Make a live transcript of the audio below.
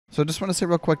So I just want to say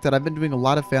real quick that I've been doing a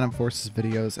lot of Phantom Forces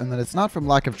videos, and that it's not from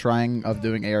lack of trying of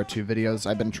doing AR2 videos.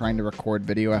 I've been trying to record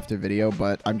video after video,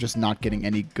 but I'm just not getting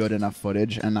any good enough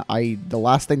footage, and the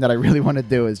last thing that I really want to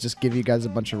do is just give you guys a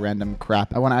bunch of random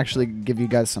crap. I want to actually give you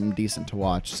guys something decent to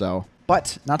watch, so...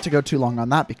 But not to go too long on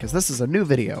that, because this is a new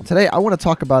video. Today, I want to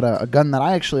talk about a gun that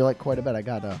I actually like quite a bit. I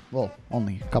got, well,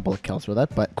 only a couple of kills with it,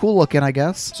 but cool looking, I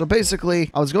guess. So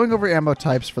basically, I was going over ammo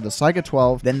types for the Saiga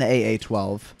 12, then the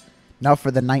AA-12. Now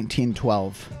for the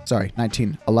 1912. Sorry,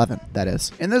 1911, that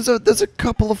is. And there's a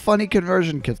couple of funny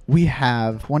conversion kits. We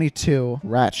have 22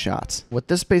 rat shots. What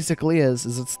this basically is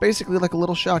it's basically like a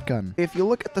little shotgun. If you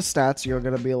look at the stats, you're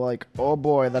gonna be like, oh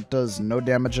boy, that does no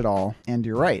damage at all. And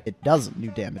you're right, it doesn't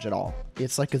do damage at all.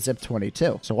 It's like a Zip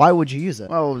 22. So why would you use it?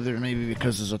 Well, maybe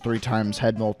because there's a 3 times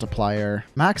head multiplier.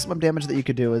 Maximum damage that you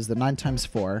could do is the 9 times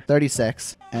 4,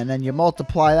 36. And then you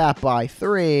multiply that by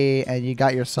 3, and you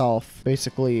got yourself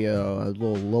basically a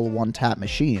little one-tap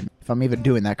machine. If I'm even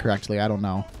doing that correctly, I don't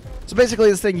know. So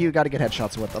basically, this thing you got to get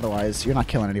headshots with, otherwise you're not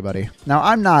killing anybody. Now,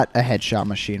 I'm not a headshot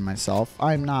machine myself.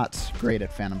 I'm not great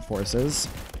at Phantom Forces.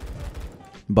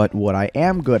 But what I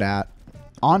am good at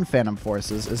on Phantom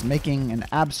Forces is making an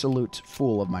absolute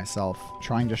fool of myself,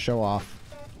 trying to show off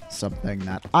something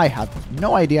that I have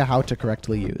no idea how to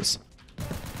correctly use.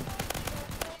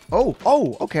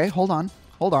 Oh, okay, hold on.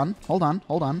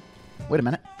 Wait a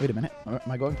minute. Am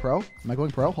I going pro?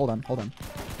 Hold on.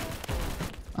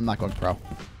 I'm not going pro.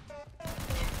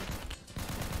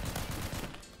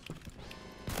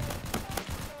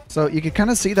 So you can kind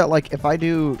of see that, like, if I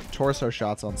do torso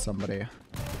shots on somebody,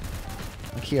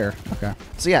 like here, okay.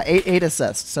 So yeah, 8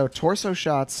 assists. So torso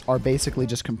shots are basically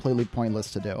just completely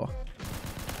pointless to do.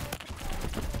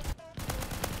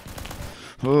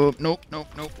 Oh, nope.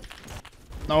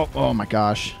 Nope, oh my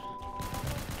gosh.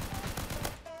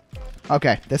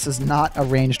 Okay, this is not a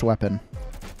ranged weapon.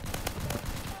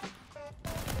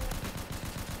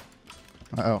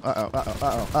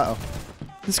 Uh-oh.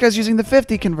 This guy's using the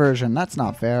 50 conversion. That's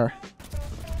not fair.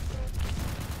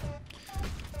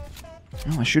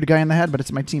 Well, I shoot a guy in the head, but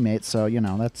it's my teammate, so, you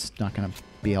know, that's not going to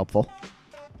be helpful.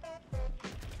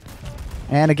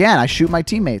 And again, I shoot my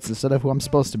teammates instead of who I'm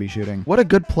supposed to be shooting. What a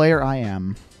good player I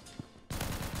am.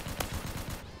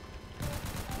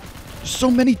 So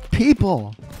many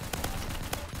people!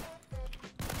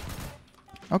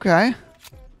 Okay.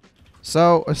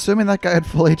 So, assuming that guy had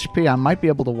full HP, I might be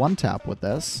able to one-tap with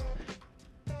this.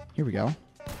 Here we go.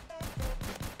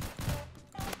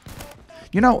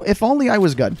 You know, if only I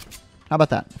was good. How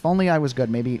about that? If only I was good.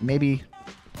 Maybe...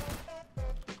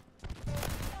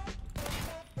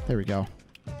 There we go.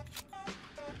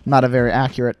 Not a very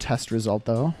accurate test result,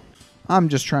 though. I'm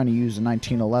just trying to use a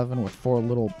 1911 with 4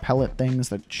 little pellet things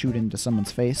that shoot into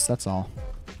someone's face. That's all.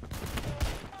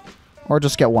 Or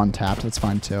just get one tapped. That's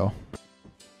fine, too.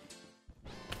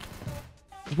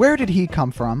 Where did he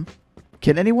come from?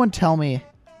 Can anyone tell me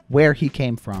where he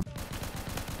came from?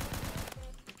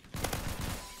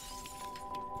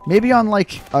 Maybe on,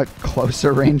 like, a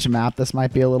closer range map, this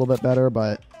might be a little bit better,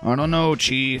 but... I don't know,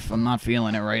 Chief. I'm not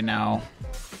feeling it right now.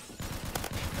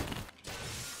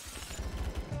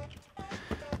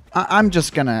 I'm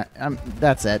just gonna...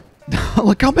 that's it.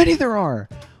 Look how many there are!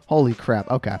 Holy crap.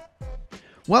 Okay.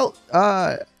 Well,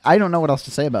 I don't know what else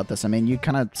to say about this. I mean, you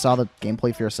kind of saw the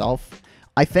gameplay for yourself.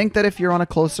 I think that if you're on a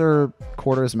closer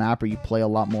quarters map or you play a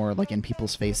lot more like in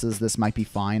people's faces, this might be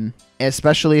fine.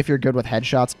 Especially if you're good with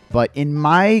headshots. But in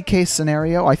my case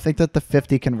scenario, I think that the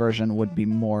 50 conversion would be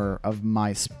more of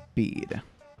my speed.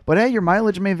 But hey, your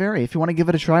mileage may vary. If you want to give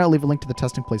it a try, I'll leave a link to the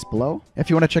testing place below. If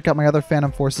you want to check out my other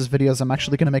Phantom Forces videos, I'm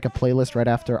actually going to make a playlist right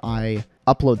after I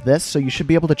upload this, so you should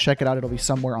be able to check it out. It'll be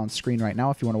somewhere on screen right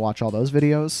now if you want to watch all those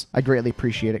videos. I greatly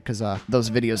appreciate it because those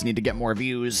videos need to get more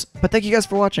views. But thank you guys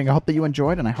for watching. I hope that you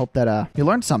enjoyed, and I hope that you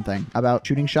learned something about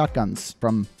shooting shotguns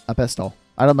from a pistol.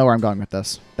 I don't know where I'm going with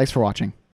this. Thanks for watching.